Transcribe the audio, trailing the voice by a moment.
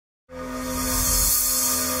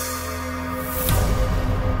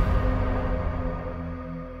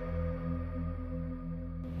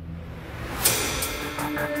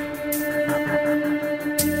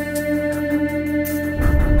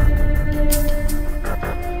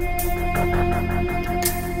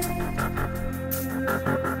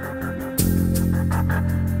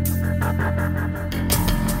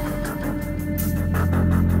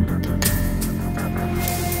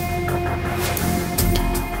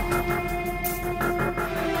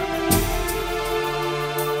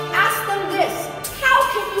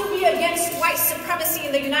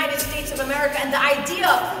in the United States of America and the idea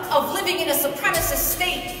of living in a supremacist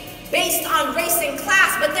state based on race and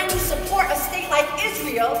class, but then you support a state like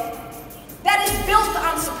Israel that is built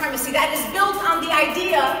on supremacy, that is built on the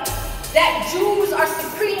idea that Jews are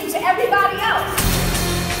supreme to everybody else.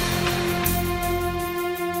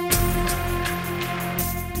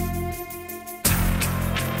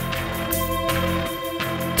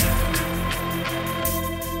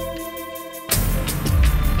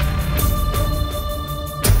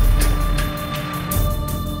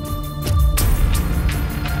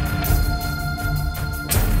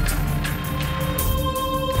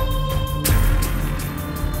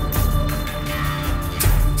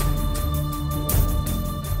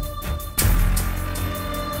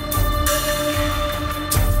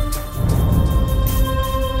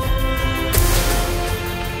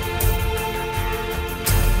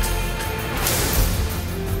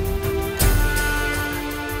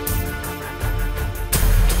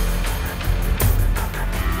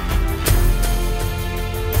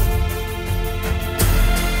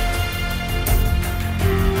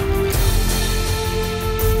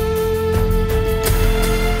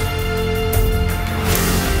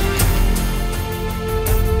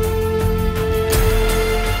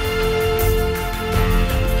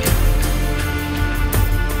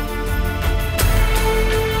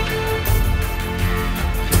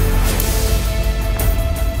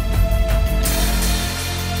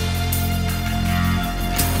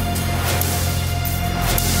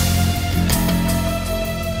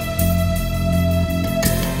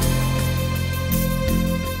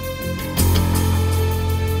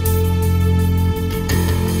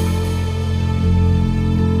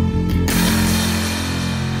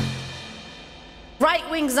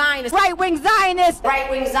 Right-wing Zionists, right-wing Zionists,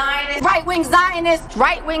 right-wing Zionists, right-wing Zionists,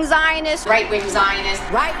 right-wing Zionists, right-wing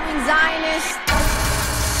Zionists, right-wing Zionists.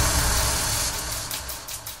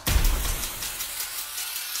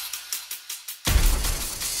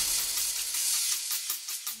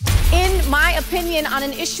 In my opinion, on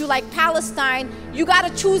an issue like Palestine, you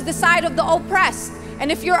gotta choose the side of the oppressed.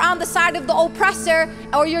 And if you're on the side of the oppressor,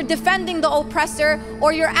 or you're defending the oppressor,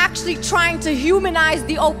 or you're actually trying to humanize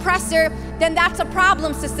the oppressor, then that's a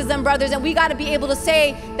problem, sisters and brothers, and we gotta be able to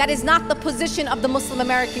say that is not the position of the Muslim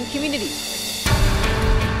American community.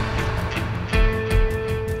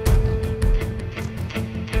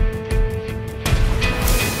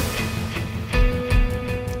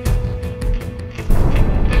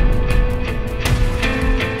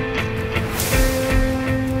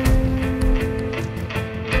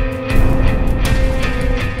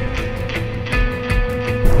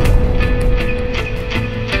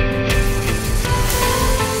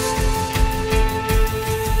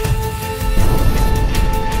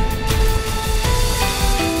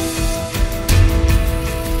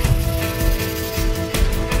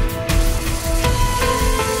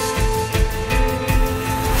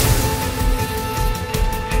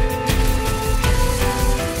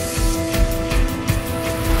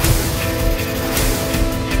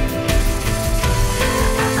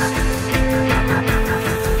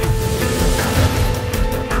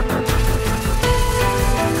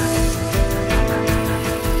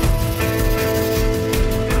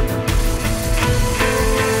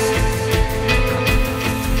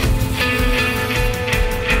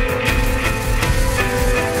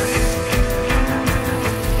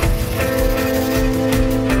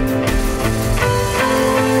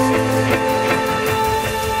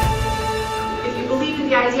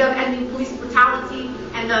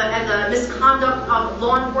 Misconduct of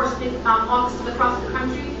law enforcement officers across the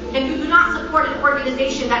country, and you do not support an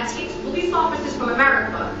organization that takes police officers from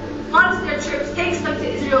America, funds their trips, takes them to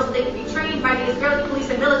Israel so they can be trained by the Israeli police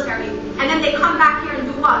and military, and then they come back here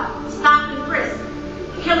and do what? Stop and frisk,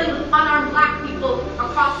 killing unarmed black people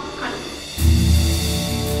across this country.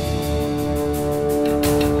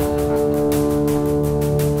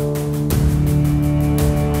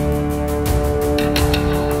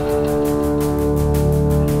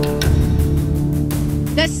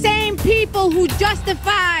 The same people who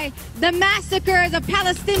justify the massacres of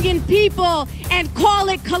Palestinian people and call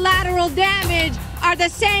it collateral damage are the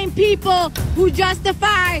same people who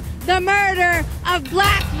justify the murder of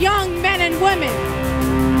black young men and women.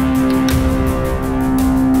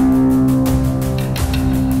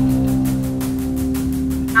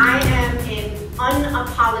 I am an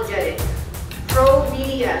unapologetic,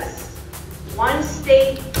 pro-BDS,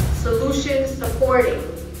 one-state solution supporting,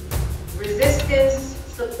 resistance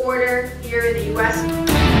supporter here in the U.S.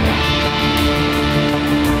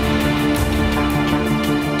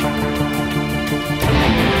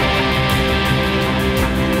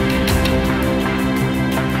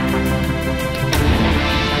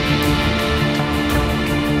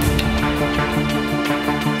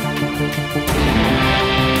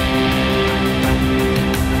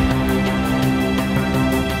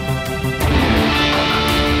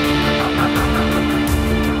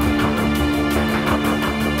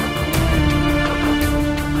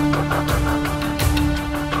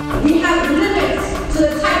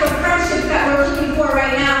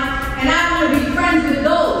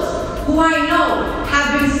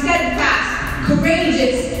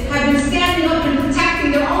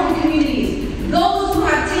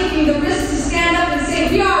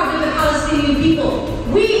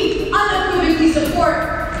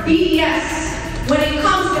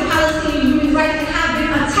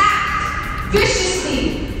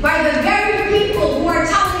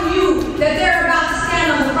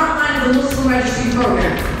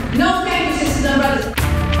 program. No, thank